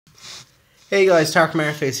Hey guys,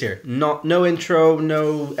 Merryface here. No intro,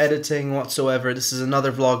 no editing whatsoever. This is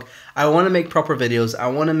another vlog. I want to make proper videos. I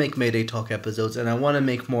want to make Mayday Talk episodes, and I want to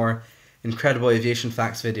make more incredible aviation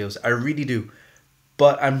facts videos. I really do.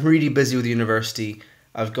 But I'm really busy with university.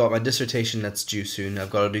 I've got my dissertation that's due soon. I've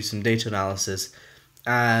got to do some data analysis,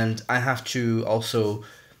 and I have to also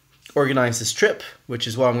organize this trip, which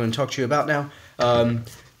is what I'm going to talk to you about now.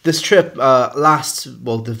 This trip, the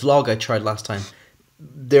vlog I tried last time,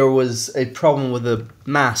 there was a problem with the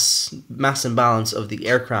mass imbalance of the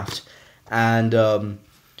aircraft, and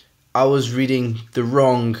I was reading the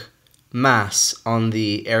wrong mass on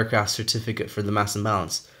the aircraft certificate for the mass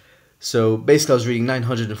imbalance. So basically I was reading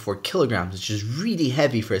 904 kilograms, which is really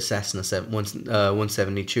heavy for a Cessna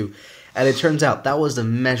 172, and it turns out that was the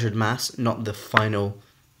measured mass, not the final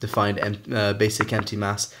defined basic empty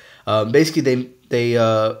mass. Basically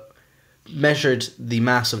they measured the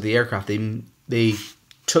mass of the aircraft. They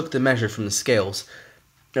took the measure from the scales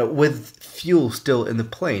with fuel still in the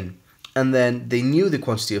plane, and then they knew the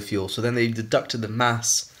quantity of fuel, so then they deducted the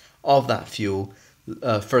mass of that fuel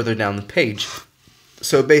further down the page.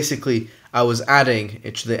 So basically I was adding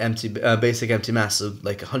it to the basic empty mass of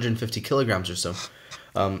like 150 kilograms or so.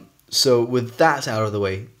 So with that out of the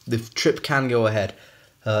way, the trip can go ahead.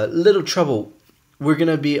 Little trouble, we're going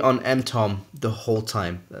to be on MTOM the whole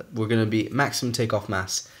time. We're going to be maximum takeoff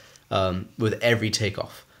mass with every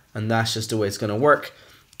takeoff, and that's just the way it's going to work.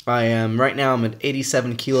 Right now I'm at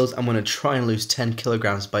 87 kilos. I'm going to try and lose 10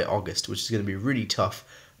 kilograms by August, which is going to be really tough,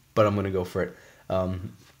 but I'm going to go for it.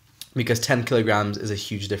 Because 10 kilograms is a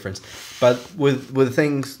huge difference. But with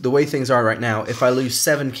the way things are right now, if I lose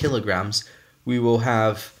 7 kilograms, we will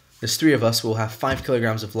have, there's 3 of us, we'll have 5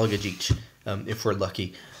 kilograms of luggage each, if we're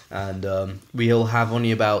lucky. And we'll have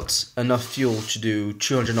only about enough fuel to do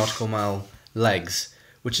 200 nautical mile legs,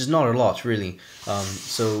 which is not a lot really.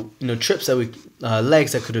 So trips that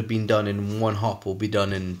legs that could have been done in one hop will be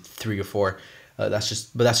done in 3 or 4. That's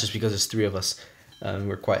just because there's 3 of us.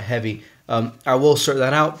 We're quite heavy. I will sort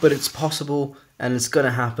that out, but it's possible and it's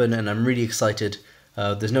gonna happen, and I'm really excited.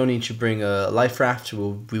 There's no need to bring a life raft.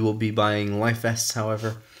 We will be buying life vests,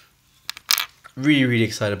 however. Really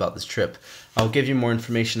excited about this trip. I'll give you more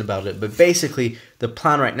information about it, but basically the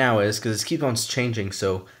plan right now is, because it keeps on changing,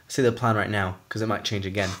 so I say the plan right now because it might change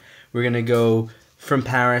again. We're gonna go from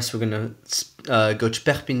Paris. We're gonna go to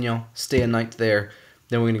Perpignan, stay a night there.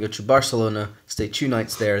 Then we're gonna go to Barcelona, stay 2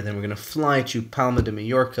 nights there. Then we're gonna fly to Palma de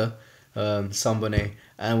Mallorca, Sambonnet,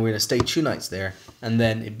 and we're gonna stay 2 nights there. And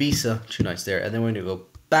then Ibiza, 2 nights there. And then we're gonna go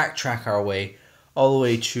backtrack our way all the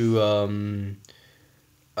way to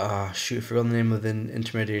I forgot the name of the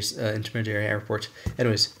intermediary airport.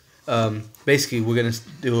 Anyways, basically we're gonna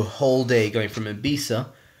do a whole day going from Ibiza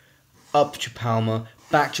up to Palma,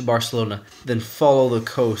 back to Barcelona, then follow the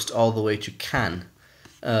coast all the way to Cannes.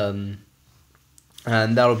 And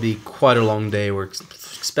that'll be quite a long day. We're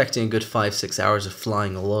expecting a good 5-6 hours of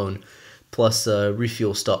flying alone, plus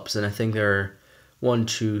refuel stops, and I think there are 1,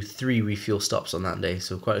 2, 3 refuel stops on that day,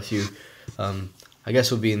 so quite a few. I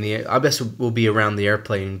guess we'll be around the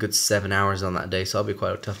airplane a good 7 hours on that day, so that'll be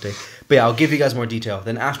quite a tough day. But yeah, I'll give you guys more detail.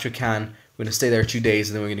 Then after Cannes, we're gonna stay there 2 days,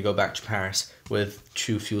 and then we're gonna go back to Paris with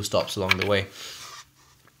 2 fuel stops along the way.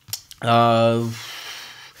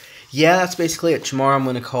 Yeah, that's basically it. Tomorrow I'm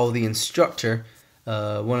gonna call the instructor.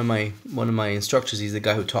 One of my instructors, he's the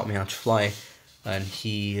guy who taught me how to fly, and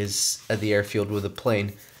he is at the airfield with a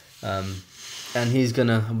plane, and he's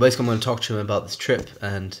I'm gonna talk to him about this trip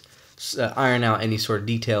and iron out any sort of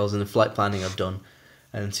details in the flight planning I've done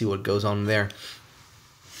and see what goes on there.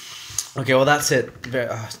 Okay, well that's it.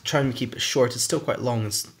 Trying to keep it short. It's still quite long.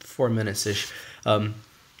 It's 4 minutes ish.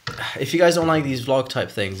 If you guys don't like these vlog type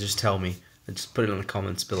things, just tell me and just put it in the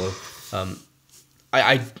comments below.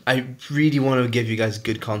 I really want to give you guys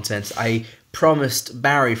good content. I promised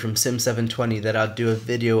Barry from Sim720 that I'd do a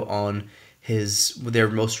video on their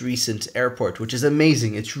most recent airport, which is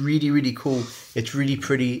amazing. It's really cool. It's really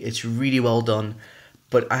pretty. It's really well done.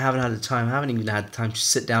 But I haven't had the time. I haven't even had the time to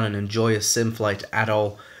sit down and enjoy a sim flight at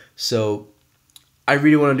all. So I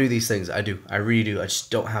really want to do these things. I do. I really do. I just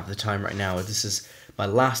don't have the time right now. This is my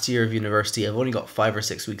last year of university. I've only got 5 or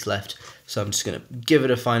 6 weeks left, so I'm just gonna give it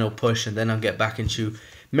a final push, and then I'll get back into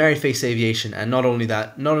Merryface aviation. And not only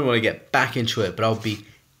that, not only will I get back into it, but I'll be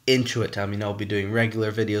into it. I mean, I'll be doing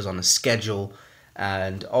regular videos on a schedule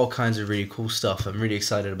and all kinds of really cool stuff. I'm really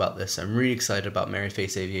excited about this. I'm really excited about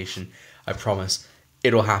Merryface aviation. I promise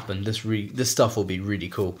it'll happen. This stuff will be really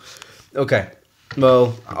cool. Okay,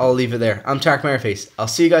 well, I'll leave it there. I'm Merryface. I'll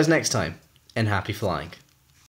see you guys next time, and happy flying.